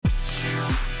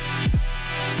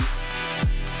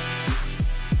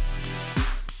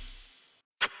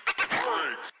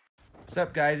What's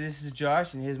up, guys? This is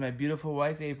Josh, and here's my beautiful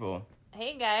wife, April.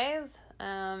 Hey, guys.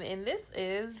 And this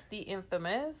is the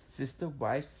infamous Sister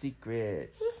Wife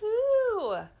Secrets.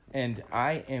 Woohoo! And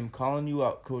I am calling you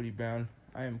out, Cody Brown.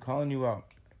 I am calling you out.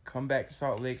 Come back to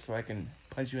Salt Lake so I can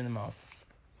punch you in the mouth.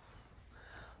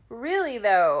 Really,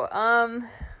 though?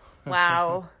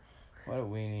 Wow. What a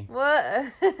weenie. What?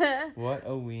 What a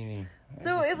weenie.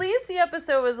 So at least the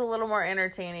episode was a little more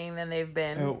entertaining than they've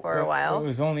been for a while. It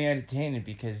was only entertaining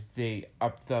because they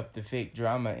upped up the fake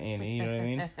drama, Annie. You know what I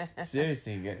mean?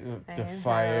 Seriously, the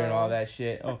fire and all that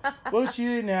shit. Oh, well, she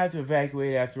didn't have to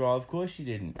evacuate after all. Of course she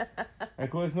didn't. Of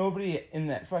course, nobody in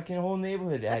that fucking whole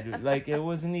neighborhood had, like, it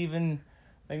wasn't even,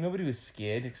 like, nobody was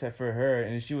scared except for her,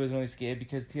 and she was only scared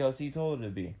because TLC told her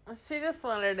to be. She just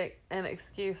wanted an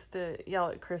excuse to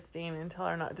yell at Christine and tell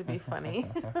her not to be funny.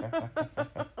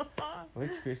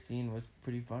 Which Christine was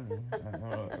pretty funny. I don't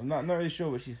know. I'm not really sure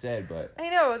what she said, but... I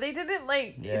know, they didn't,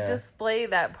 display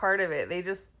that part of it. They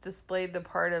just displayed the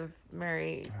part of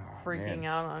Mary freaking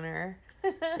out on her.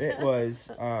 It was,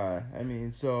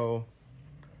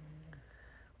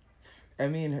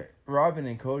 Robin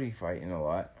and Cody fighting a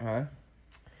lot, huh?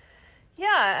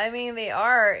 Yeah, they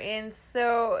are. And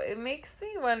so it makes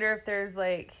me wonder if there's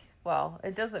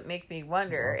it doesn't make me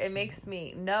wonder. It makes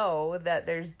me know that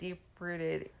there's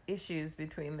deep-rooted issues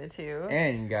between the two.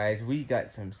 And, guys, we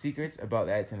got some secrets about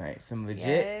that tonight. Some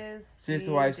legit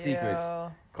sister wife secrets.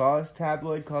 Call us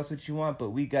tabloid, call us what you want,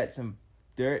 but we got some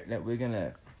dirt that we're going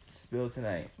to spill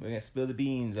tonight. We're going to spill the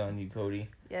beans on you, Cody.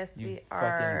 Yes, we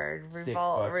are.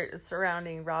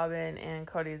 Surrounding Robin and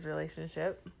Cody's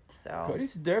relationship. So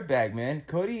Cody's a dirtbag, man.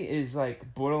 Cody is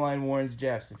like borderline Warren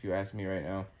Jeffs, if you ask me right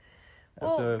now.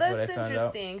 Well, that's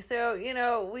interesting. So,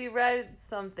 we read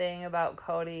something about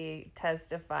Cody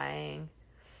testifying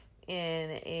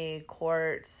in a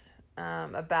court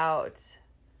about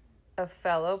a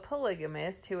fellow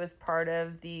polygamist who was part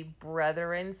of the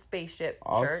Brethren Spaceship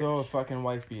Church. Also a fucking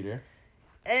wife beater.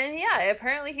 And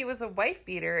apparently he was a wife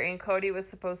beater, and Cody was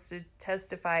supposed to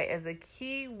testify as a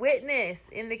key witness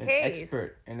in the case.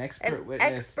 An expert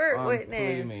witness on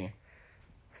polygamy.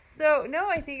 So, no,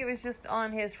 I think it was just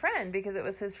on his friend, because it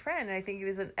was his friend, and I think he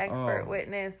was an expert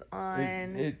witness on...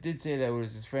 It did say that it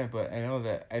was his friend, but I know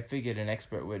that, I figured an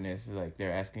expert witness,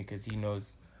 they're asking because he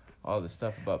knows all the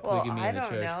stuff about polygamy in the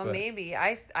church. I don't know, maybe.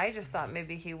 I just thought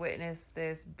maybe he witnessed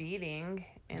this beating,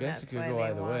 and that's why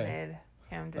they wanted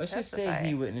him to testify. Let's just say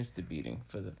he witnessed the beating.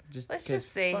 Let's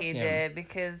just say he did,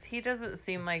 because he doesn't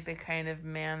seem like the kind of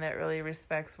man that really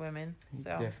respects women. He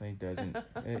definitely doesn't.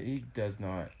 He does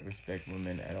not respect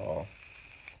women at all.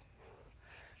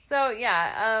 So,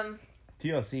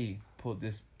 TLC pulled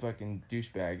this fucking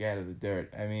douchebag out of the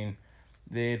dirt.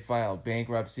 They had filed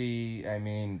bankruptcy.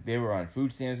 They were on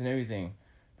food stamps and everything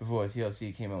before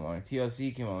TLC came along.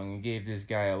 TLC came along and gave this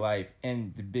guy a life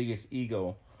and the biggest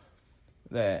ego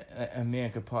that a man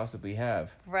could possibly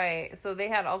have. Right. So they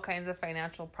had all kinds of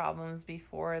financial problems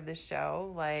before the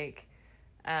show. I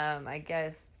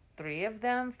guess 3 of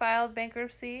them filed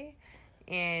bankruptcy,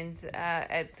 and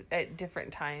at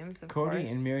different times. Of course, Cody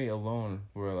and Mary alone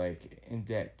were in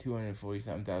debt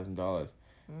 $240,000.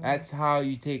 Mm-hmm. That's how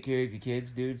you take care of your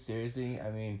kids, dude. Seriously,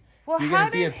 well, you're gonna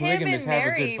be a polygamist,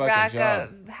 have a good fucking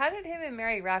job. How did him and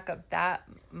Mary rack up that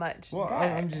much debt?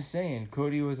 I'm just saying,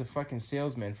 Cody was a fucking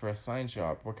salesman for a sign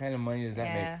shop. What kind of money does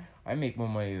that make? I make more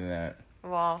money than that.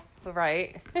 Well,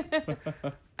 right.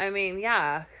 A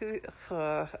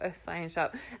sign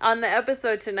shop. On the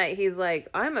episode tonight, he's like,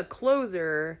 I'm a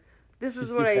closer. This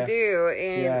is what I do.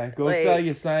 And go sell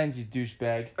your signs, you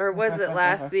douchebag. Or was it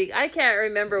last week? I can't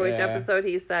remember which episode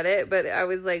he said it, but I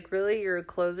was like, really? You're a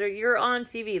closer? You're on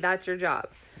TV. That's your job.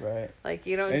 Right.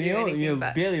 You don't do anything. You're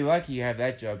barely lucky you have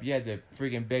that job. You had to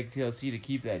freaking beg TLC to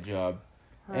keep that job.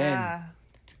 And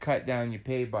cut down your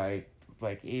pay by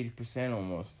 80%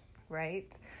 almost.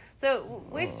 Right. So,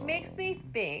 which makes me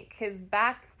think, because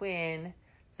back in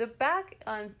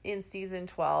season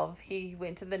 12, he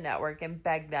went to the network and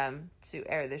begged them to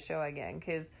air the show again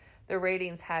because the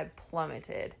ratings had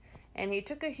plummeted. And he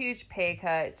took a huge pay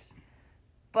cut.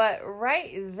 But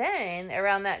right then,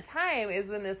 around that time,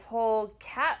 is when this whole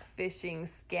catfishing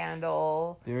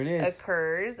scandal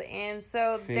occurs. And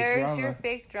so there's your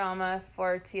fake drama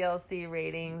for TLC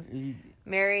ratings.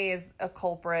 Mary is a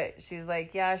culprit. She's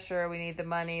like, yeah, sure, we need the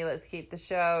money. Let's keep the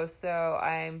show. So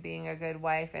I'm being a good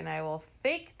wife, and I will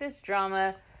fake this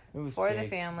drama for the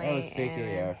family. It was fake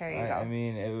AF. Here you go.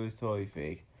 It was totally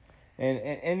fake. And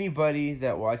anybody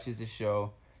that watches the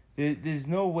show, there's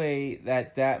no way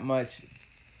that much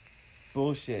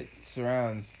bullshit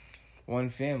surrounds one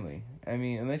family.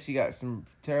 Unless you got some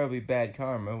terribly bad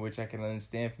karma, which I can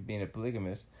understand for being a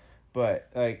polygamist. But,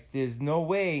 like, there's no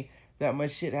way that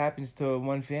much shit happens to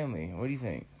one family. What do you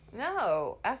think?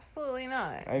 No, absolutely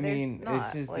not. I mean,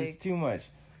 it's just, there's too much.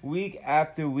 Week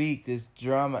after week, there's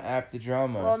drama after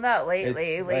drama. Well, not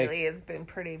lately. Lately, it's been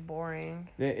pretty boring.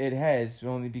 It has,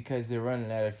 only because they're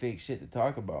running out of fake shit to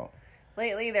talk about.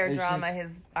 Lately,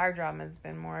 our drama's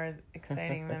been more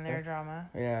exciting than their drama.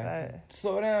 Yeah. But...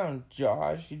 Slow down,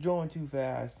 Josh. You're going too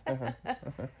fast.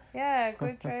 Yeah,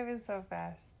 quit driving so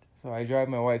fast. So I drive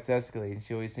my wife's Escalade, and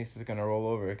she always thinks it's gonna roll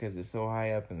over because it's so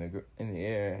high up in the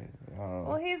air. I don't know.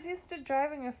 Well, he's used to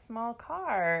driving a small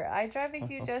car. I drive a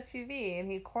huge SUV,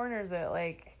 and he corners it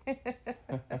like.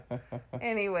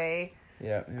 Anyway.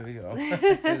 Yeah, here we go.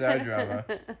 Here's our drama.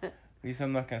 At least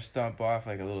I'm not gonna stomp off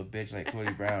like a little bitch like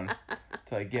Cody Brown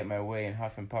till I get my way and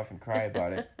huff and puff and cry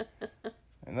about it.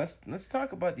 And let's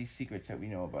talk about these secrets that we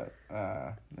know about.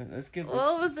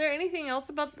 Was there anything else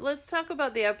about? Let's talk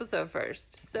about the episode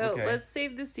first. So let's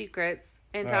save the secrets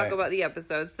and talk about the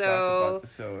episode. So talk about the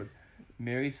episode.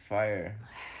 Mary's fire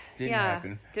didn't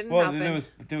happen. Didn't happen.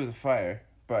 There was a fire,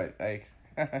 but like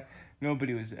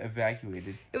nobody was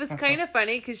evacuated. It was kind of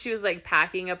funny because she was like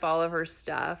packing up all of her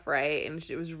stuff, right? And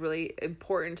it was really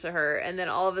important to her. And then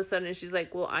all of a sudden she's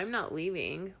like, "Well, I'm not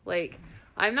leaving. Like,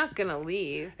 I'm not gonna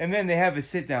leave." And then they have a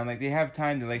sit down, like they have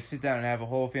time to like sit down and have a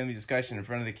whole family discussion in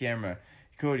front of the camera.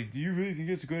 Cody, do you really think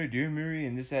it's a good idea, Mary?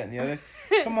 And this, that, and the other.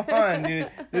 Come on,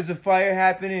 dude. There's a fire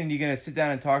happening, and you're gonna sit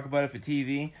down and talk about it for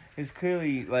TV. It's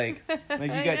clearly like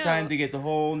you got time to get the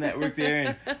whole network there,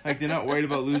 and like they're not worried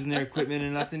about losing their equipment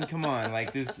and nothing. Come on,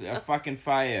 like there's a fucking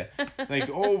fire. Like,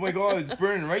 oh my god, it's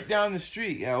burning right down the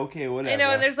street. Yeah, okay, whatever. I know,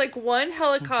 and there's like one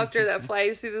helicopter that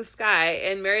flies through the sky,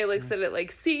 and Mary looks at it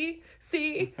like, see,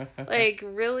 like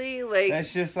really, like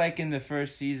that's just like in the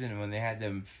first season when they had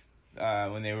them.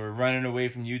 When they were running away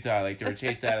from Utah, like they were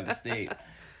chased out of the state.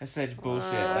 That's such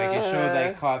bullshit. Like it showed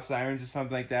like cop sirens or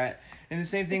something like that. And the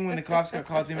same thing when the cops got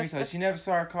called to Mary's house. She never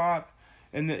saw a cop.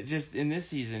 Just in this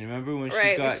season, remember when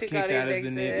she got kicked out of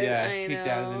the kicked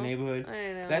out of the neighborhood?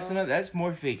 I know. That's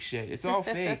more fake shit. It's all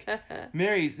fake.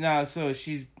 Mary's so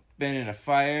she's been in a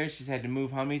fire. She's had to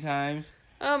move how many times?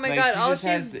 Oh my god! All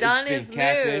she's done is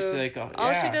move. Like,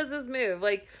 all she does is move.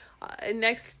 Like.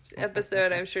 Next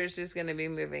episode, I'm sure she's going to be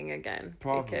moving again.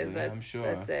 Probably, because I'm sure.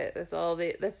 That's it.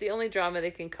 That's the only drama they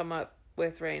can come up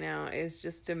with right now is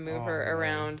just to move her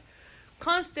around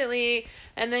constantly.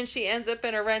 And then she ends up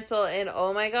in a rental, and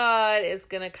oh my god, it's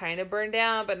going to kind of burn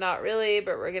down, but not really.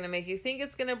 But we're going to make you think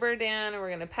it's going to burn down, and we're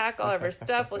going to pack all of her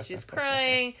stuff while she's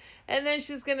crying. And then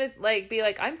she's going to like be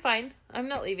like, "I'm fine. I'm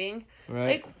not leaving."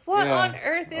 Right. Like, what on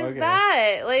earth is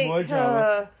that? Like, more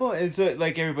drama. Well, and so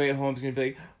like everybody at home's gonna be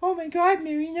like, "Oh my god,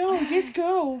 Mary, no, just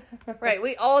go." Right.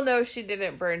 We all know she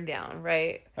didn't burn down,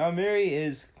 right? Mary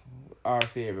is our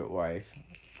favorite wife.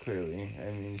 Clearly,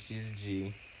 I mean, she's a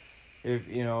G. If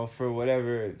for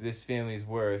whatever this family's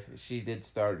worth, she did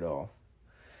start it all.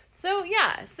 So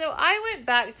I went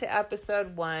back to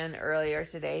episode 1 earlier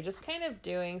today, just kind of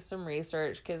doing some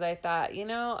research because I thought,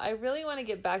 I really want to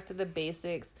get back to the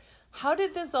basics. How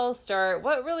did this all start?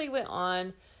 What really went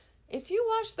on? If you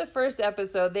watch the first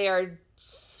episode, they are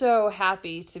so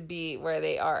happy to be where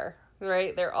they are,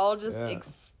 right? They're all just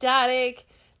ecstatic.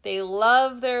 They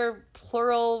love their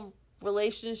plural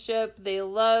relationship. They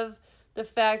love the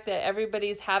fact that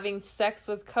everybody's having sex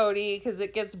with Cody because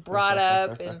it gets brought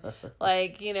up and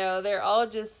they're all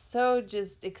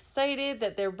just excited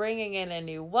that they're bringing in a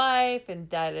new wife and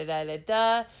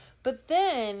da-da-da-da-da. But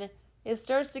then it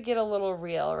starts to get a little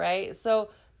real, right? So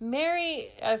Mary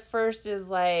at first is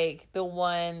like the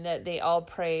one that they all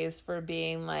praise for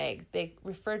being like, they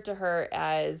referred to her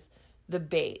as the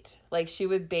bait. Like she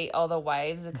would bait all the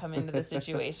wives to come into the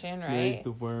situation, right? Mary's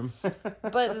the worm.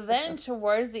 But then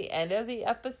towards the end of the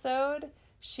episode,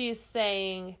 she's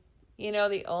saying,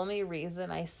 the only reason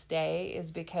I stay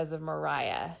is because of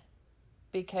Mariah.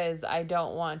 Because I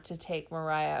don't want to take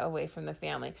Mariah away from the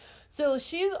family. So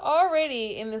she's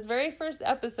already, in this very first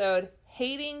episode,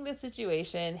 hating the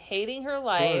situation, hating her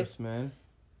life. Of course, man.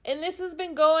 And this has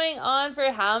been going on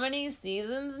for how many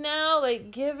seasons now?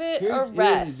 Like, give it a rest.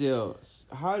 Here's the deal.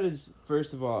 How does,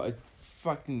 first of all, a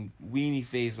fucking weenie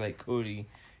face like Cody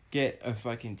get a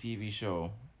fucking TV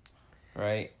show?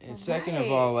 Right? And second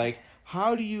of all, like,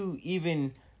 how do you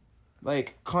even,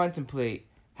 like, contemplate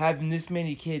having this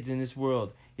many kids in this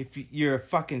world if you're a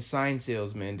fucking sign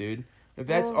salesman, dude? If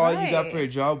that's all you got for a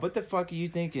job, what the fuck are you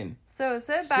thinking? So it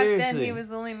said back then he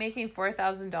was only making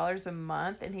 $4,000 a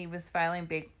month, and he was filing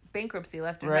bankruptcy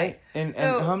left and right. And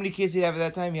how many kids did he have at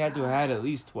that time? He had to have had at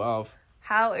least 12.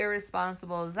 How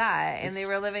irresponsible is that? And It's they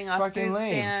were living off food lame.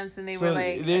 stamps, and they So were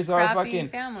like there's a our crappy fucking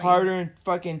family. hard-earned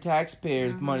fucking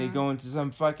taxpayers' money going to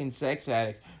some fucking sex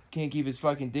addict can't keep his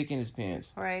fucking dick in his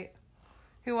pants. Right.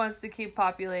 Who wants to keep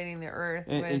populating the earth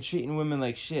And treating women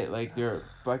like shit, like they're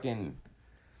fucking.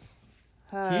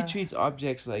 He treats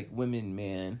objects like women,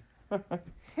 man. I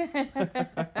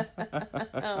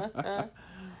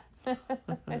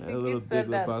think you said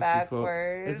that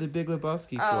backwards. It's a Big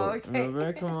Lebowski quote. Oh, okay.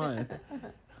 Remember? Come on.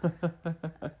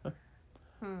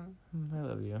 I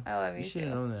love you. I love you You should too.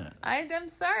 have known that. I'm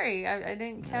sorry. I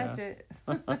didn't catch it.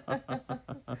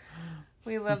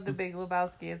 We love the Big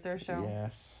Lebowski. It's our show.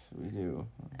 Yes, we do.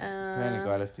 Kind of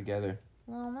got us together.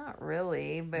 Well, not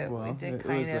really, but we Well, did it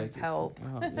kind was of like- help.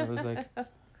 It was like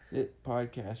it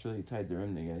podcast really tied the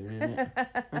room together, didn't it?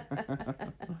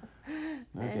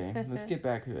 Okay, let's get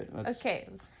back to it. Okay,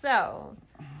 so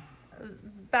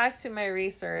back to my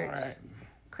research. All right.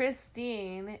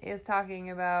 Christine is talking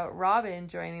about Robin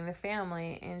joining the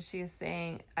family, and she's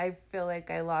saying, I feel like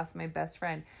I lost my best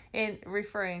friend, and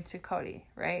referring to Cody,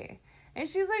 right? And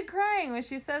she's like crying when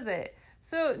she says it.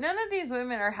 So none of these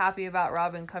women are happy about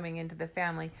Robin coming into the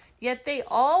family, yet they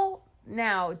all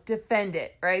now defend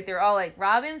it, right? They're all like,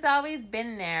 Robin's always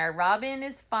been there. Robin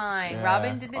is fine. Yeah,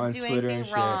 Robin didn't do Twitter anything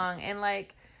and wrong. And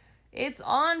like, it's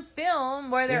on film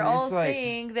where they're And all it's like-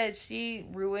 saying that she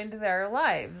ruined their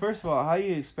lives. First of all, how do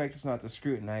you expect us not to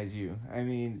scrutinize you? I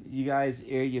mean, you guys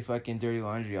air your fucking dirty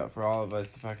laundry out for all of us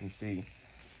to fucking see.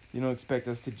 You don't expect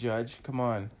us to judge? Come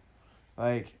on.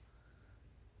 Like,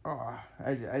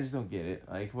 I just don't get it.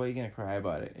 Like, why are you gonna cry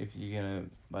about it if you're gonna,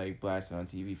 like, blast it on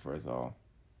TV for us all?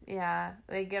 Yeah,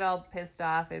 they get all pissed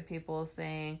off at people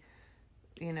saying,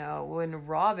 you know, when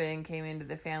Robin came into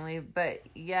the family, but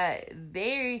yet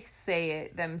they say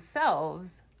it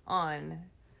themselves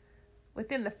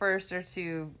within the first or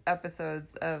two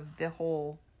episodes of the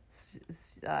whole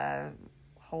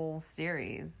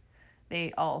series.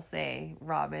 They all say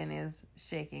Robin is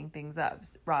shaking things up.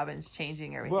 Robin's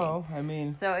changing everything. Well, I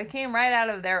mean... So it came right out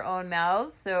of their own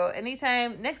mouths. So next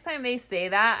time they say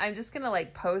that, I'm just going to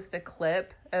like post a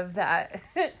clip of that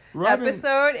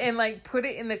episode and like put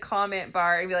it in the comment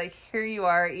bar and be like, here you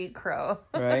are, eat crow.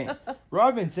 Right?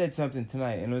 Robin said something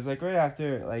tonight, and it was like right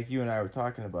after like you and I were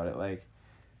talking about it. Like,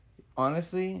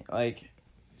 honestly, like,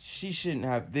 she shouldn't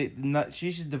have...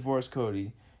 she should divorce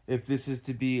Cody if this is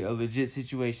to be a legit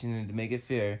situation and to make it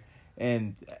fair,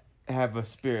 and have a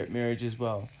spirit marriage as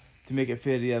well to make it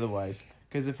fair to the other wives.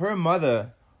 Because if her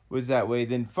mother was that way,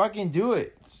 then fucking do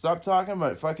it. Stop talking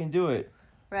about it. Fucking do it.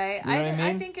 Right. You know what I mean?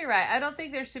 I think you're right. I don't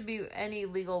think there should be any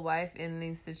legal wife in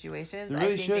these situations. There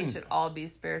really I think shouldn't. they should all be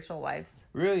spiritual wives.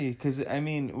 Really? Because, I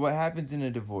mean, what happens in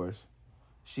a divorce?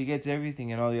 She gets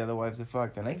everything and all the other wives are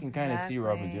fucked. And I can kind of see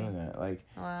Robin Exactly. doing that. Like,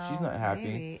 Well, she's not happy.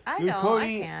 Maybe. I Dude, don't.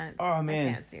 Cody, I can't. oh, man.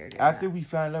 I can't see her doing After that. we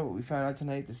found out what we found out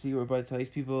tonight, to see what we're about to tell these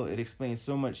people, it explains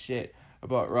so much shit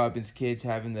about Robin's kids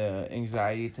having the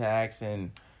anxiety attacks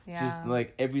and just,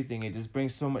 like, everything. It just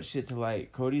brings so much shit to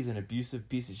light. Cody's an abusive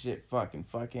piece of shit. Fuck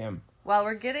him. Well,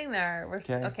 we're getting there.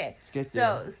 Okay. Let's get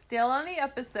So, there. still on the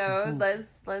episode.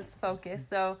 let's focus.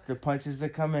 So, The punches are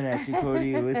coming at you,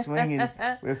 Cody. We're swinging.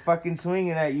 We're fucking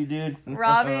swinging at you, dude.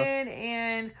 Robin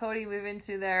and Cody move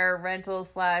into their rental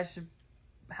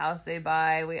 / house they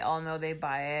buy. We all know they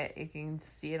buy it. You can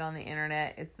see it on the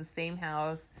internet. It's the same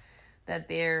house that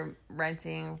they're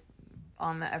renting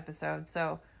on the episode.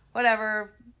 So,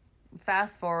 whatever.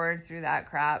 Fast forward through that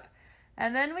crap.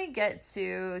 And then we get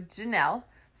to Janelle.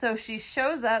 So she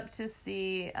shows up to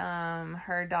see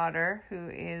her daughter, who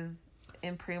is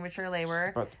in premature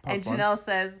labor. And Janelle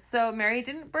says, so Mary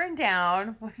didn't burn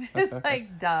down, which is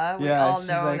like, duh. We all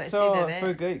know like, that she didn't.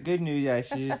 For good news, yeah,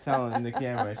 she's just telling the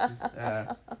camera. She's,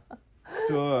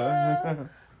 duh.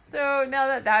 So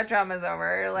now that drama's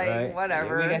over, like, right?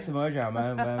 whatever. We got some more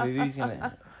drama. My baby's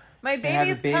gonna... My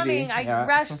baby's coming. I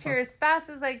rushed here as fast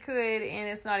as I could, and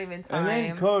it's not even time. And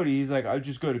then Cody, he's like, I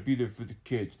just gotta be there for the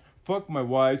kids. Fuck my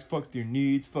wives, fuck their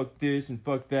needs, fuck this and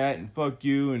fuck that and fuck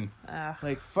you and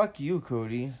like fuck you,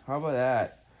 Cody. How about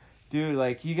that? Dude,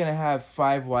 like you're gonna have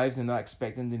 5 wives and not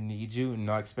expect them to need you and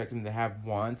not expect them to have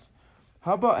wants.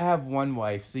 How about have one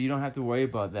wife so you don't have to worry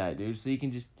about that, dude? So you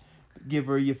can just give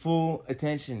her your full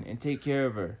attention and take care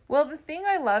of her. Well, the thing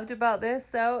I loved about this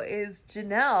though is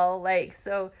Janelle, like,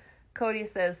 so Cody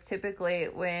says typically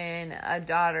when their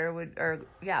daughter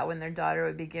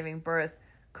would be giving birth,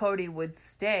 Cody would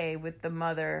stay with the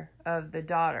mother of the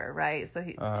daughter, right? So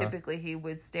typically he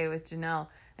would stay with Janelle.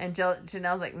 And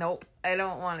Janelle's like, nope, I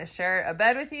don't want to share a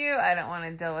bed with you. I don't want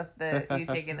to deal with you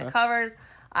taking the covers.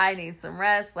 I need some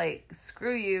rest. Like,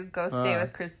 screw you. Go stay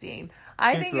with Christine.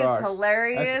 I think rocks. it's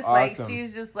hilarious. That's Like, awesome.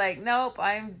 she's just like, nope,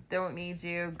 I don't need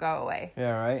you. Go away.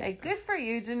 Yeah, right? Like, good for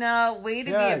you, Janelle. Way to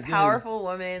be Yeah, a dude. powerful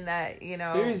woman that,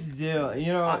 Here's the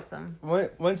deal. awesome.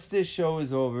 Once this show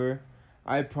is over,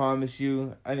 I promise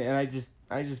you, and I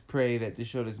just pray that this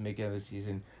show doesn't make another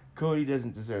season. Cody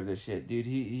doesn't deserve this shit, dude.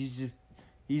 He's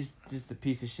just a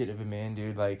piece of shit of a man,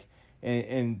 dude. Like,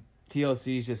 and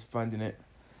TLC is just funding it.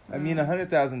 I mean,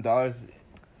 $100,000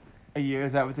 a year,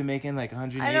 is that what they're making? Like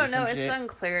 180. I don't know. Some It's shit?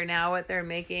 unclear now what they're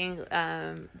making.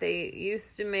 They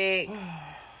used to make.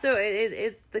 So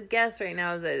the guess right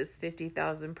now is that it's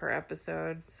 $50,000 per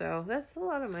episode. So that's a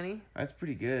lot of money. That's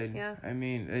pretty good. Yeah. I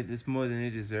mean, it's more than they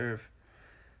deserve.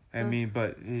 I mean,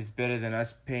 but it's better than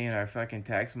us paying our fucking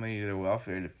tax money to their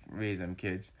welfare to raise them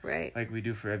kids. Right. Like we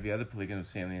do for every other polygamous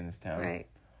family in this town. Right.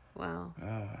 Wow.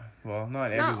 Well,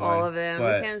 not everyone. Not all of them.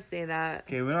 But, We can't say that.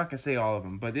 okay, we're not going to say all of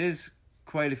them, but there's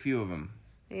quite a few of them.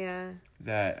 Yeah.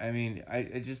 That, I mean, I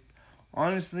just,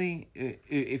 honestly,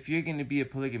 if you're going to be a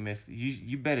polygamist,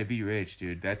 you better be rich,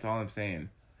 dude. That's all I'm saying.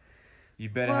 You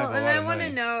better have a lot of money. And I want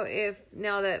to know if,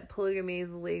 now that polygamy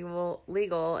is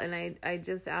legal, and I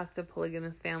just asked a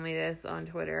polygamous family this on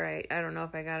Twitter. I don't know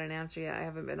if I got an answer yet. I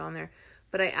haven't been on there.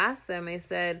 But I asked them, I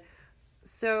said,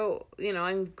 so,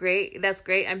 I'm great. That's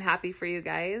great. I'm happy for you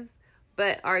guys.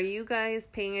 But are you guys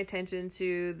paying attention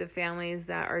to the families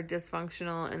that are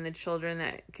dysfunctional and the children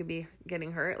that could be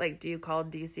getting hurt? Like, do you call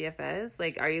DCFS?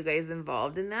 Like, are you guys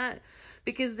involved in that?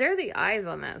 Because they're the eyes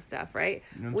on that stuff, right?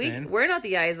 You know what I'm saying? We're not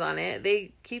the eyes on it.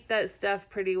 They keep that stuff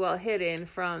pretty well hidden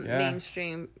from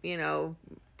mainstream,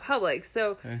 public.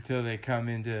 So until they come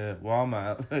into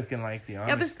Walmart looking like the Amish.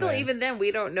 yeah, but still, type. even then,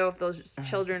 we don't know if those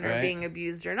children are Right. being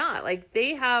abused or not. Like,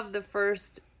 they have the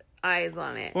first eyes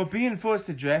on it. Well, being forced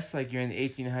to dress like you're in the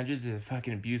 1800s is a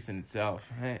fucking abuse in itself.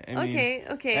 I mean,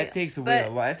 Okay. That takes away a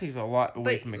lot. That takes a lot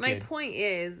away But from a my kid. point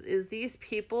is these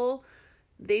people,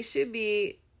 they should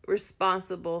be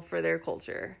responsible for their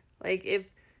culture. Like,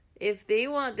 if they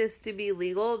want this to be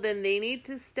legal, then they need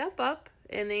to step up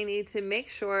and they need to make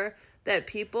sure that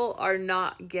people are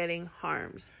not getting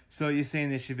harmed. So you're saying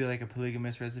there should be like a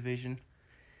polygamous reservation?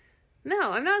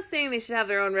 No, I'm not saying they should have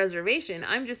their own reservation.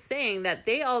 I'm just saying that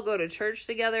they all go to church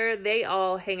together. They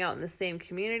all hang out in the same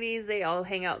communities. They all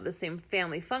hang out in the same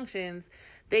family functions.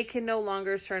 They can no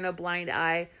longer turn a blind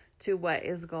eye to what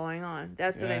is going on.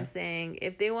 That's what I'm saying.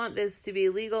 If they want this to be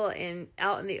legal and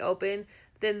out in the open,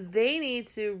 then they need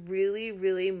to really,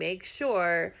 really make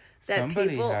sure that Somebody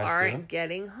people has aren't to.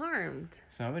 getting harmed.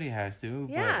 Somebody has to.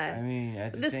 Yeah. But, I mean,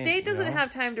 at The same, state doesn't you know,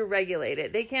 have time to regulate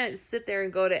it. They can't sit there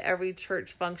and go to every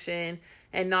church function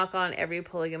and knock on every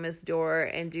polygamous door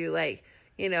and do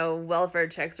welfare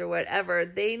checks or whatever.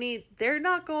 They're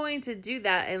not going to do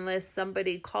that unless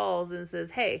somebody calls and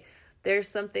says, hey, there's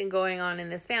something going on in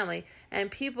this family.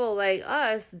 And people like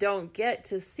us don't get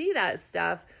to see that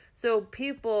stuff. So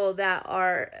people that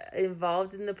are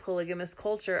involved in the polygamous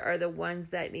culture are the ones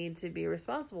that need to be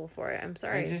responsible for it. I'm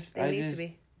sorry. They need to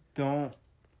be. Don't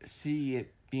see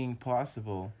it being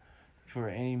possible for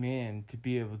any man to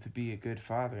be able to be a good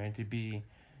father and to be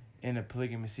in a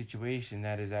polygamous situation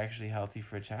that is actually healthy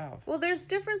for a child. Well, there's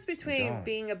difference between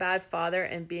being a bad father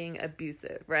and being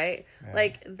abusive, right? Yeah.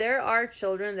 Like, there are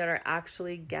children that are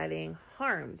actually getting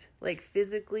harmed, like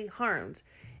physically harmed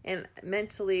and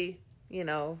mentally,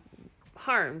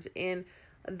 harmed, and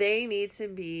they need to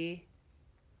be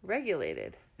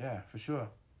regulated. Yeah, for sure.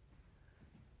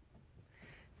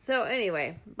 So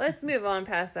anyway, let's move on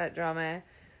past that drama.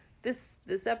 This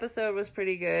episode was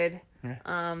pretty good. Yeah.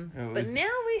 But now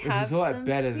we have It was a lot some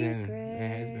better secrets. than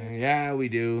it has been. Yeah, we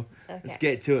do. Okay. Let's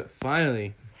get to it.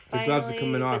 Finally. The gloves are Finally,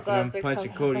 coming the off and gloves I'm are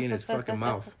punching coming Cody in his fucking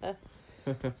mouth.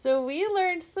 So we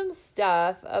learned some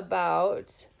stuff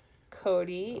about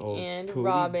Cody and Cody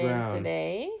Robin Brown.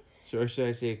 today. Or should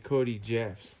I say Cody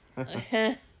Jeffs?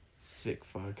 Sick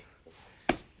fuck.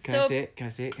 Can I So, say it? Can I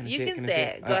say it? Can I you say it? can I say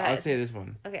it. Go ahead. I'll say this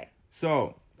one. Okay.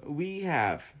 So, we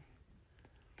have,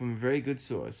 from a very good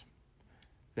source,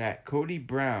 that Cody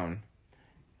Brown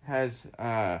has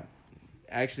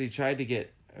actually tried to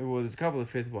get, well, there's a couple of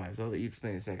fifth wives. I'll let you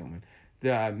explain the second one.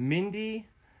 The Mindy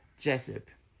Jessup,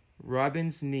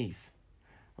 Robin's niece.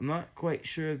 I'm not quite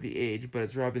sure of the age, but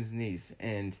it's Robin's niece.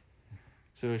 And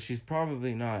so she's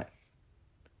probably not.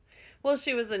 Well,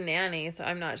 she was a nanny, so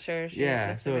I'm not sure. She Yeah,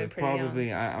 must so have been pretty probably,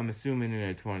 young. I'm assuming in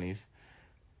her 20s.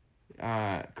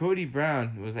 Cody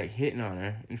Brown was like hitting on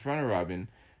her in front of Robin,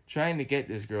 trying to get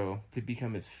this girl to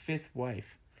become his fifth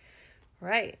wife.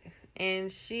 Right.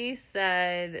 And she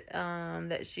said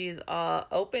that she's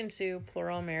open to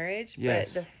plural marriage,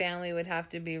 Yes. but the family would have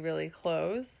to be really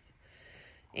close.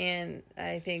 And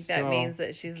I think that So, means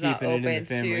that she's not keeping it in the open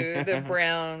family. to the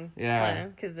Brown Yeah. plan.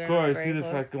 Because they're Of course, not who very the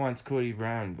close. fuck wants Cody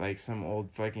Brown? Like some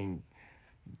old fucking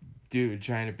dude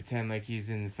trying to pretend like he's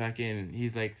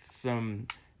he's like some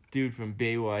dude from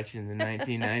Baywatch in the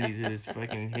 1990s with his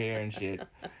fucking hair and shit.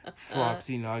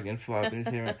 Flopsy noggin flopping his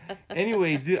hair.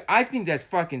 Anyways, dude, I think that's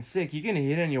fucking sick. You're gonna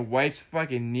hit on your wife's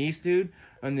fucking niece, dude?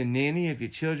 On the nanny of your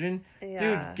children?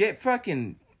 Yeah.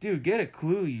 Dude, get a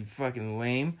clue, you fucking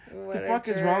lame. What The a fuck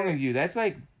is wrong jerk. with you? That's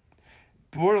like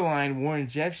borderline Warren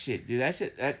Jeff shit, dude.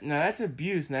 That's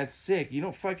abuse and that's sick. You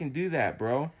don't fucking do that,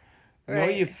 bro. Know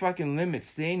Right. your fucking limits.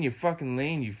 Stay in your fucking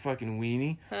lane, you fucking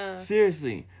weenie. Huh.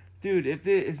 Seriously. Dude, if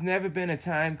it's never been a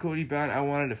time, Cody Brown, I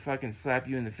wanted to fucking slap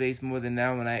you in the face more than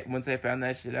now once I found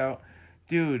that shit out.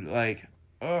 Dude, like,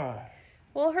 ugh.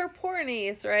 Well, her poor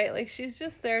niece, right? Like, she's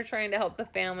just there trying to help the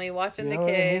family, watching the You know what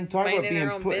I mean? kids, Talk about minding being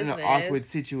her own put business. in an awkward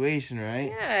situation,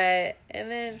 right? Yeah,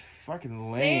 and then Fucking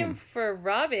same lame. for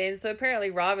Robin. So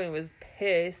apparently Robin was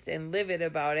pissed and livid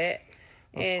about it.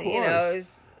 Of And,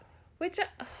 course. which,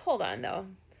 hold on, though.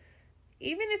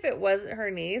 Even if it wasn't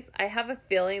her niece, I have a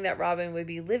feeling that Robin would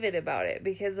be livid about it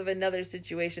because of another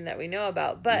situation that we know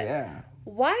about. But Yeah.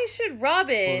 why should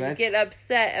Robin Well, get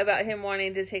upset about him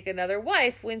wanting to take another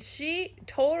wife when she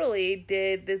totally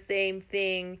did the same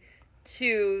thing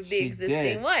to the She existing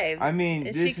did. wives? I mean,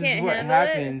 and this she is can't what handle it?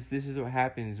 happens. This is what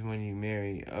happens when you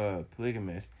marry a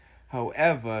polygamist.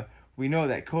 However, we know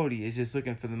that Cody is just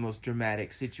looking for the most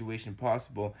dramatic situation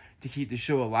possible to keep the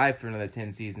show alive for another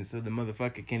 10 seasons so the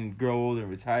motherfucker can grow old and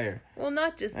retire. Well,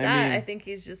 not just I that. mean- I think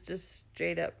he's just a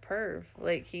straight up perv.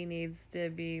 Like, he needs to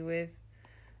be with.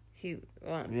 He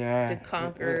wants Yeah. to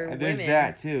conquer There's women.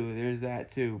 that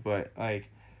too. But, like,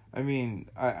 I mean,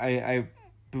 I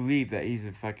believe that he's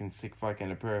a fucking sick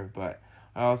fucking a perv, but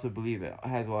I also believe it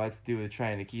has a lot to do with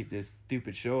trying to keep this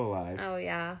stupid show alive. Oh,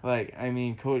 yeah. Like, I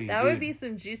mean, Cody, That dude, would be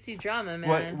some juicy drama,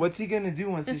 man. what's he gonna do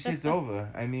once this shit's over?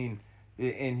 I mean,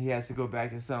 and he has to go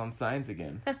back to selling signs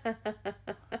again.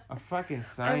 A fucking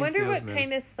sign I wonder what salesman.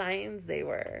 kind of signs they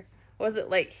were. Was it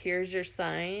like, here's your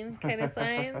sign kind of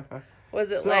signs? Was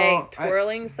it So, like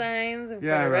twirling signs in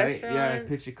Yeah, front of right. restaurants? Yeah, I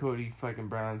picture Cody fucking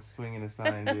Brown swinging a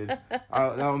sign, dude. That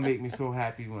would make me so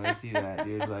happy when I see that,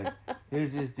 dude. Like,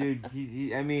 here's this dude.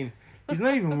 I mean, he's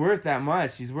not even worth that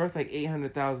much. He's worth like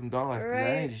 $800,000. Right. That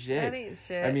ain't shit. That ain't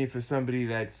shit. I mean, for somebody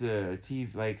that's a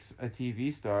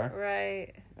TV star. right.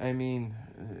 I mean,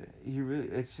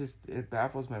 it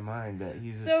baffles my mind that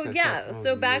he's So as yeah, successful so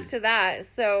as he back is. to that.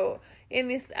 So in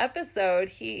this episode,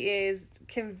 he is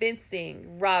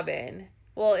convincing Robin.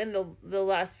 Well, in the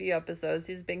last few episodes,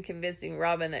 he's been convincing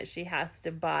Robin that she has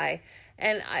to buy.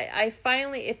 And it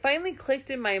finally clicked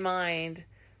in my mind.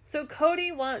 So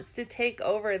Cody wants to take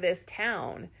over this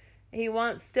town. He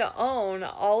wants to own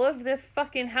all of the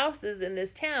fucking houses in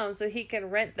this town so he can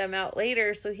rent them out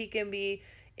later so he can be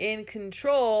in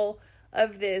control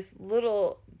of this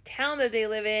little town that they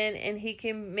live in, and he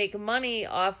can make money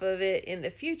off of it in the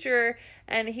future.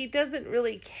 And he doesn't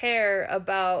really care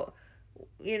about,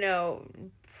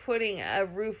 putting a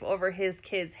roof over his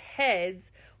kids'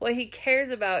 heads. What he cares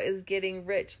about is getting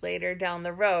rich later down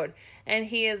the road. And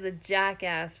he is a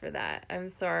jackass for that. I'm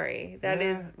sorry. That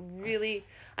is really,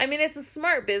 it's a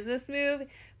smart business move,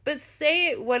 but say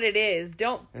it what it is.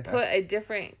 Don't put a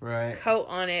different Right. coat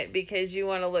on it because you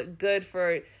want to look good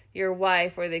for your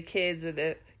wife or the kids or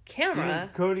the camera.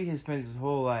 Dude, Cody has spent his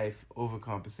whole life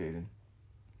overcompensating.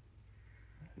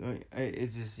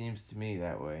 It just seems to me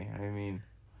that way. I mean,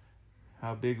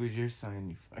 how big was your sign,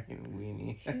 you fucking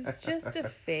weenie? He's just a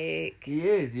fake. He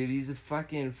is, dude. He's a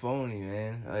fucking phony,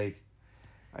 man. Like,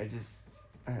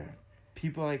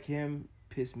 people like him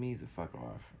piss me the fuck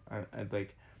off.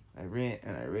 I rant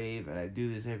and I rave and I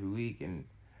do this every week, and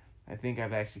I think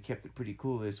I've actually kept it pretty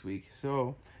cool this week.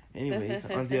 So, anyways,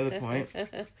 on the other point,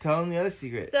 tell them the other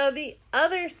secret. So the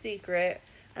other secret,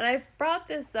 and I've brought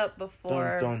this up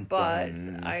before, Dun, dun, but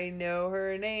dun. I know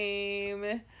her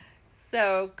name.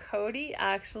 So Cody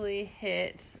actually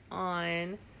hit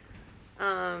on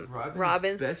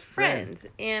Robin's best friend.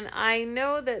 And I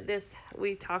know that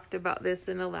we talked about this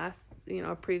in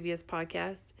a previous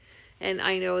podcast. And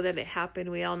I know that it happened.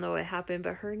 We all know it happened.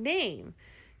 But her name,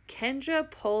 Kendra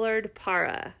Pollard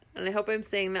Para. And I hope I'm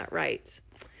saying that right.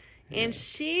 Yeah. And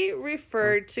she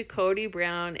referred to Cody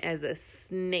Brown as a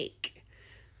snake.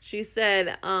 She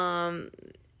said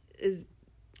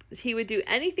he would do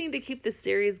anything to keep the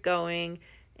series going,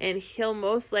 and he'll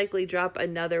most likely drop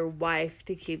another wife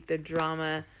to keep the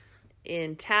drama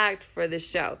intact for the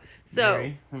show.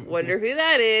 So, wonder who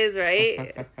that is,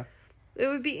 right? It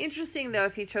would be interesting, though,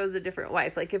 if he chose a different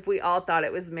wife. Like, if we all thought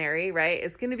it was Mary, right?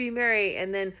 It's going to be Mary,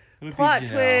 and then Plot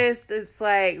twist, it's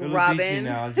like It'll Robin. Be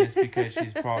Janelle just because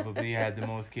she's probably had the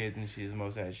most kids and she's the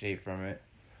most out of shape from it.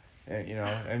 And, you know,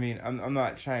 I mean, I'm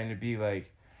not trying to be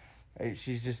like,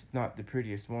 she's just not the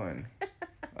prettiest one.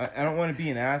 I don't want to be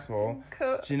an asshole.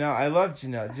 Janelle, I love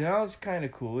Janelle. Janelle's kind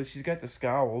of cool. She's got the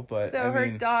scowl, but so her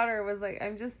daughter was like,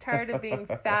 "I'm just tired of being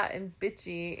fat and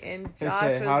bitchy," and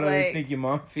Josh was "How do like, you think your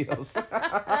mom feels?" Oh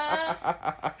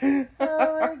my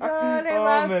god, I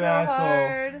laughed so asshole.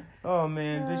 hard. Oh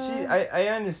man, but I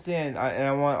understand, and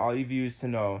I want all of you to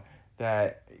know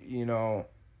that, you know,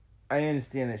 I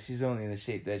understand that she's only in the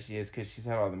shape that she is because she's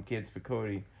had all them kids for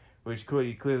Cody. Which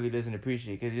Cody clearly doesn't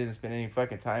appreciate because he doesn't spend any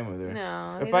fucking time with her.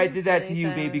 No. If I did that to you,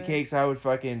 baby cakes, I would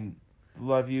fucking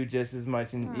love you just as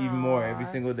much and even more every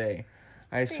single day.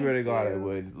 I swear to God, I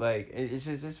would. Like, it's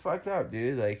just fucked up,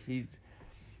 dude. Like, you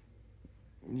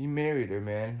married her,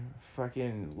 man.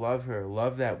 Fucking love her.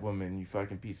 Love that woman, you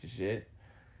fucking piece of shit.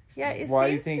 Yeah, it Why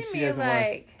do you seems think to she me doesn't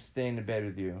like... want to stay in the bed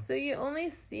with you? So you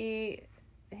only see...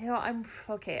 You know, I'm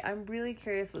really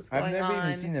curious what's going on. I've never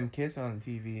even seen them kiss on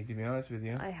TV, to be honest with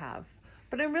you. I have.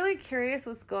 But I'm really curious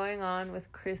what's going on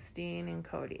with Christine and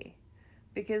Cody.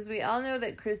 Because we all know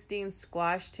that Christine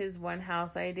squashed his one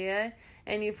house idea.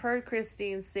 And you've heard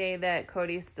Christine say that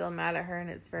Cody's still mad at her and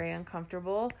it's very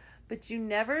uncomfortable. But you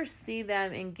never see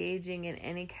them engaging in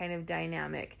any kind of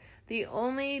dynamic. The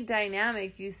only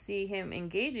dynamic you see him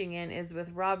engaging in is with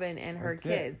Robin and her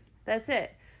kids. That's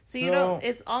it. So you don't,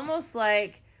 it's almost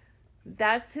like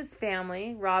that's his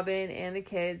family, Robin and the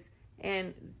kids,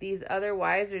 and these other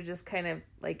wives are just kind of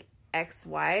like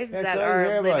ex-wives that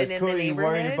are living in the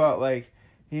neighborhood. Worried about, like,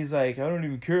 he's like, I don't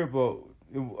even care about,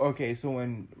 okay, so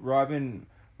when Robin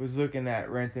was looking at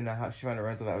renting a house, she found a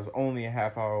rental that was only a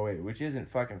half hour away, which isn't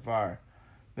fucking far.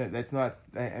 That's not,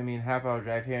 I mean, half hour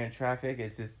drive here in traffic,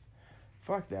 it's just,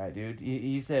 fuck that, dude.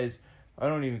 He says, I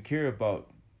don't even care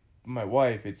about my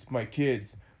wife, it's my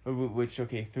kids. Which,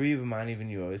 okay, 3 of them aren't even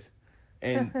yours.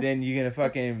 And then you're gonna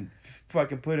fucking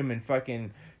put them in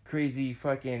fucking crazy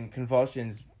fucking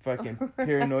convulsions, fucking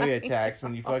paranoia attacks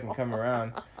when you fucking come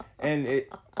around. And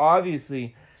it,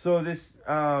 obviously, so this,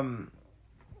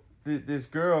 this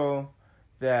girl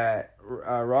that,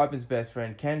 Robin's best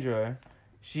friend, Kendra,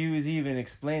 she was even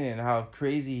explaining how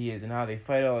crazy he is and how they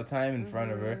fight all the time in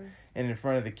front of her. And in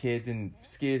front of the kids, and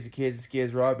scares the kids and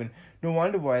scares Robin. No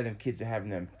wonder why them kids are having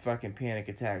them fucking panic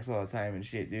attacks all the time and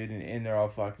shit, dude, and they're all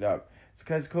fucked up. It's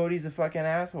because Cody's a fucking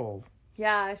asshole.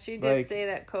 Yeah, she did say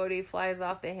that Cody flies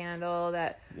off the handle,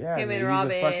 that him and he's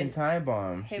Robin... a fucking time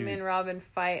bomb. And Robin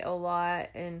fight a lot,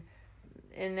 and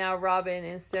now Robin,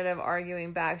 instead of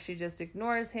arguing back, she just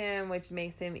ignores him, which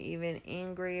makes him even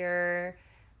angrier.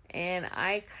 And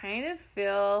I kind of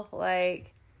feel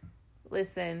like,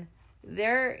 listen...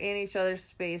 They're in each other's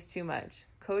space too much.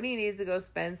 Cody needs to go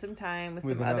spend some time with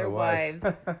some other wives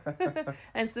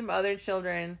and some other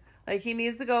children. Like, he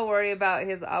needs to go worry about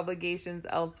his obligations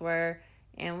elsewhere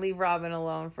and leave Robin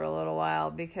alone for a little while,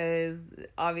 because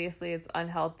obviously it's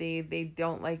unhealthy. They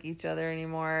don't like each other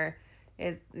anymore.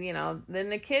 Then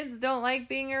the kids don't like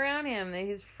being around him.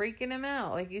 He's freaking them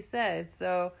out, like you said.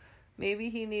 So maybe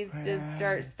he needs to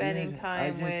start spending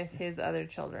time with his other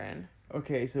children.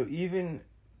 Okay, so even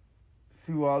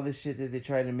through all the shit that they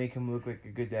tried to make him look like a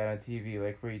good dad on TV,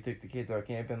 like where he took the kids out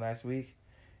camping last week,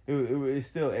 it was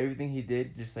still, everything he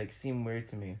did just like seemed weird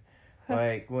to me.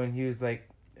 Like when he was like,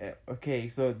 okay,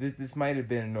 so this might have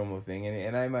been a normal thing,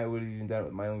 and I might would have even done it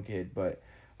with my own kid, but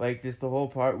like just the whole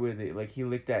part where like he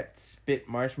licked that spit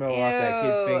marshmallow off that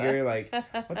kid's finger, like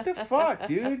what the fuck,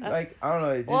 dude? Like, I don't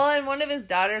know. Just, well, and one of his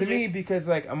daughters to me, because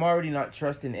like I'm already not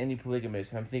trusting any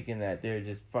polygamists, and I'm thinking that they're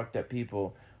just fucked up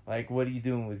people. Like, what are you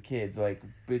doing with kids? Like,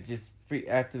 but just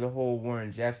after the whole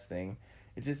Warren Jeffs thing,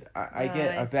 it's just I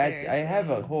have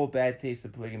a whole bad taste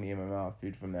of polygamy in my mouth,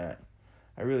 dude. From that,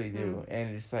 I really do,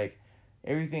 and it's like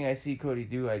everything I see Cody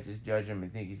do, I just judge him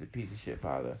and think he's a piece of shit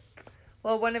father.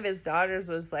 Well, one of his daughters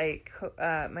was like,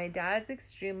 my dad's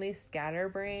extremely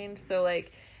scatterbrained, so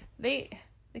like the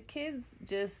kids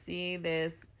just see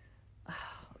this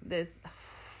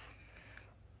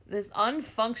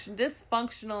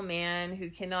dysfunctional man who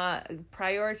cannot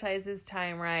prioritize his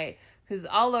time right, who's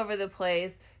all over the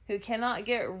place, who cannot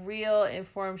get real and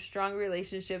form strong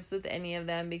relationships with any of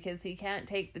them because he can't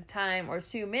take the time or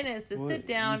 2 minutes to sit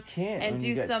down and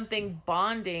do something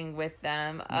bonding with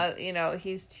them.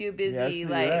 He's too busy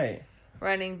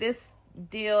running this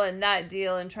deal and that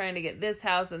deal and trying to get this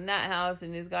house and that house,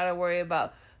 and he's got to worry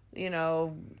about,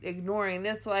 ignoring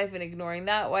this wife and ignoring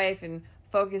that wife and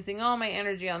focusing all my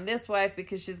energy on this wife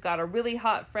because she's got a really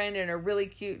hot friend and a really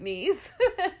cute niece.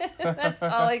 That's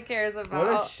all he cares about.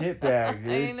 What a shitbag,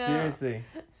 dude. Seriously.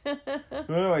 I don't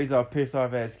know why he's all pissed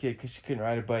off at his kid because she couldn't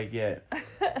ride a bike yet.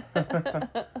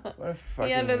 What a fucking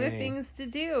he had other weenie. things to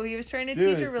do. He was trying to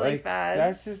teach her really fast.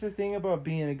 That's just the thing about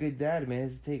being a good dad, man.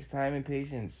 Is it takes time and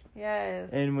patience.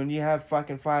 Yes. And when you have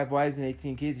fucking 5 wives and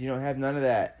 18 kids, you don't have none of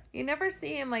that. You never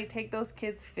see him, like, take those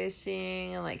kids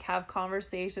fishing and, like, have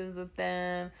conversations with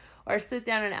them or sit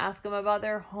down and ask them about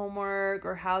their homework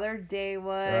or how their day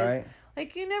was. Right.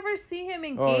 Like, you never see him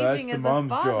engaging as a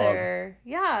father.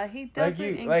 Job. Yeah, he doesn't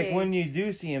engage. Like, when you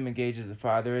do see him engage as a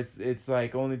father, it's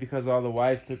like only because all the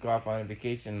wives took off on a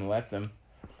vacation and left him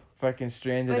fucking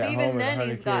stranded at home. But even then,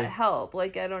 he's got kids. help.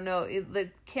 Like, I don't know. The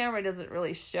camera doesn't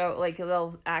really show. Like,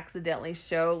 they'll accidentally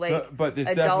show, like, but there's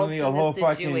adults definitely a in whole the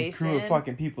fucking situation. crew of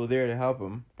fucking people there to help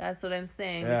him. That's what I'm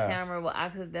saying. Yeah. The camera will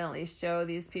accidentally show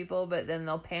these people, but then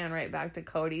they'll pan right back to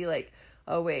Cody, like,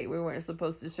 oh, wait, we weren't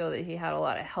supposed to show that he had a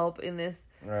lot of help in this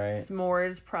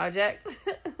s'mores project.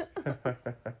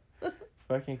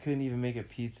 Fucking couldn't even make a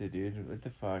pizza, dude. What the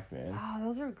fuck, man? Oh,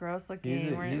 those were gross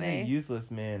looking, weren't he's they? a useless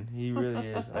man. He really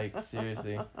is. Like,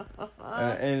 seriously.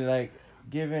 And, like,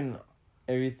 given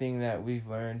everything that we've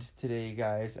learned today,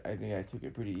 guys, I think I took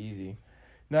it pretty easy.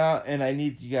 Now, and I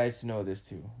need you guys to know this,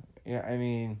 too. Yeah, I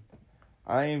mean,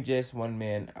 I am just one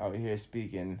man out here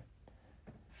speaking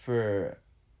for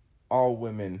all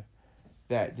women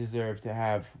that deserve to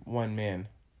have one man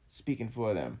speaking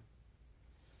for them.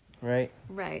 Right?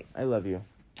 Right. I love you.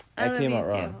 I love came you out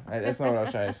too. wrong. That's not what I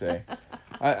was trying to say.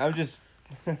 I'm just...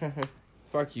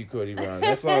 Fuck you, Cody Brown.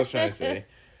 That's all I was trying to say.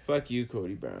 Fuck you,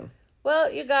 Cody Brown.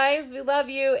 Well, you guys, we love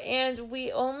you, and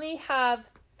we only have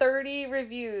 30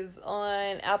 reviews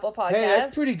on Apple Podcasts. Hey,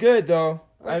 that's pretty good, though.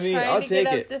 We're I'll take it. trying to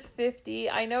get up to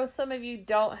 50. I know some of you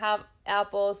don't have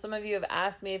Apple. Some of you have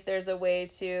asked me if there's a way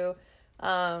to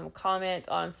comment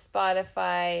on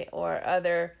Spotify or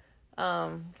other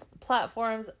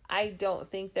platforms. I don't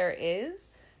think there is.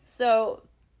 So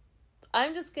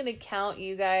I'm just going to count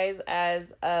you guys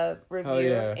as a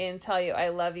review and tell you I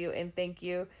love you and thank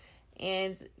you.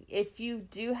 And if you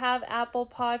do have Apple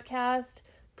Podcast,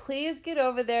 please get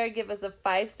over there, give us a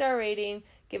 5-star rating,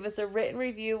 give us a written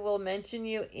review. We'll mention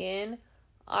you in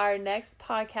our next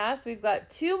podcast. We've got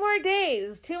 2 more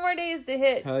days to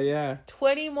hit. Hell yeah.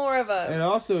 20 more of them. And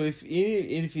also, if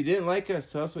you didn't like us,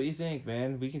 tell us what you think,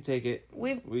 man. We can take it.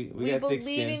 We got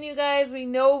believe in you guys. We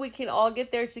know we can all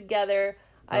get there together.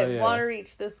 I want to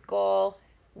reach this goal.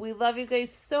 We love you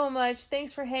guys so much.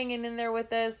 Thanks for hanging in there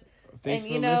with us. Thanks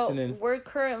for listening. We're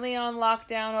currently on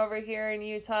lockdown over here in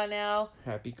Utah now.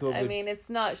 Happy COVID. I mean, it's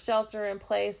not shelter in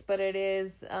place, but it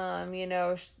is,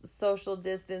 social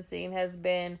distancing has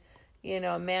been,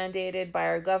 mandated by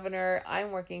our governor.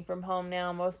 I'm working from home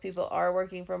now. Most people are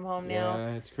working from home now.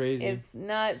 Yeah, it's crazy. It's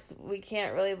nuts. We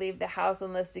can't really leave the house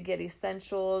unless to get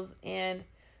essentials. And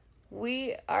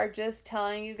we are just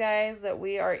telling you guys that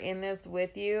we are in this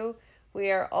with you.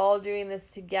 We are all doing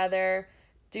this together.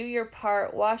 Do your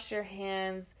part. Wash your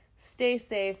hands. Stay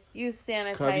safe. Use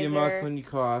sanitizer. Cover your mouth when you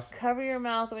cough. Cover your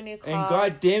mouth when you cough. And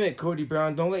god damn it, Cody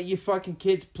Brown, don't let your fucking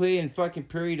kids play in fucking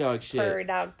prairie dog shit. Prairie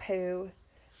dog poo.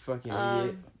 Fucking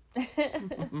idiot.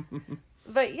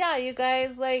 But yeah, you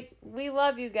guys, we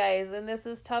love you guys, and this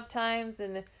is tough times,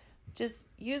 and just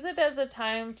use it as a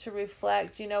time to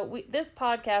reflect. This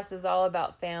podcast is all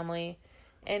about family,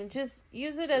 and just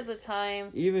use it as a time.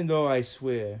 Even though I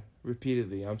swear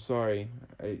repeatedly, I'm sorry.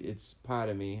 It's part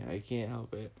of me. I can't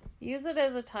help it. Use it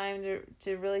as a time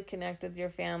to really connect with your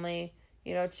family.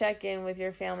 Check in with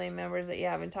your family members that you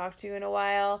haven't talked to in a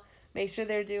while. Make sure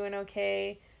they're doing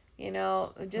okay.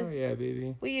 Oh yeah,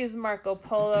 baby. We use Marco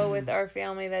Polo with our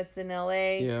family that's in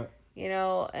LA.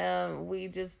 Yeah. We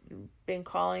just been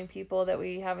calling people that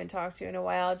we haven't talked to in a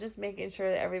while, just making sure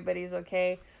that everybody's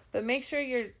okay. But make sure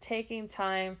you're taking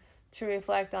time to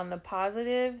reflect on the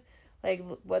positive, like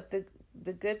what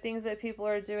the good things that people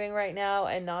are doing right now,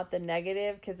 and not the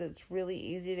negative, because it's really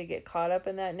easy to get caught up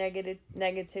in that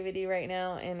negativity right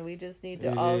now, and we just need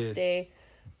to stay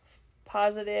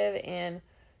positive. And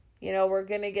we're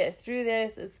going to get through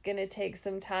this. It's going to take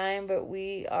some time, but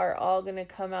we are all going to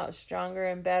come out stronger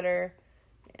and better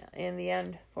in the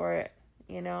end for it,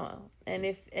 And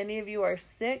if any of you are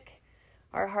sick,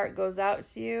 our heart goes out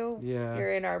to you. Yeah.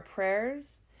 You're in our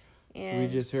prayers. And we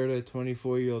just heard a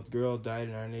 24-year-old girl died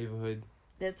in our neighborhood.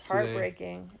 It's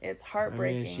heartbreaking. Today. It's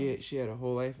heartbreaking. I mean, she had a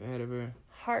whole life ahead of her.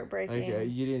 Heartbreaking. I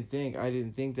didn't think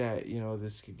that,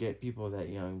 this could get people that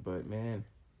young, but man.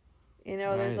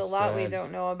 There's a lot we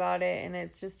don't know about it, and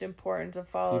it's just important to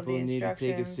follow the instructions.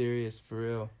 People need to take it serious, for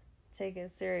real. Take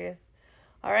it serious.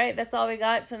 All right, that's all we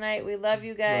got tonight. We love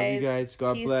you guys. Love you guys.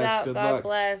 God Peace bless. out. Good God luck.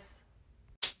 bless.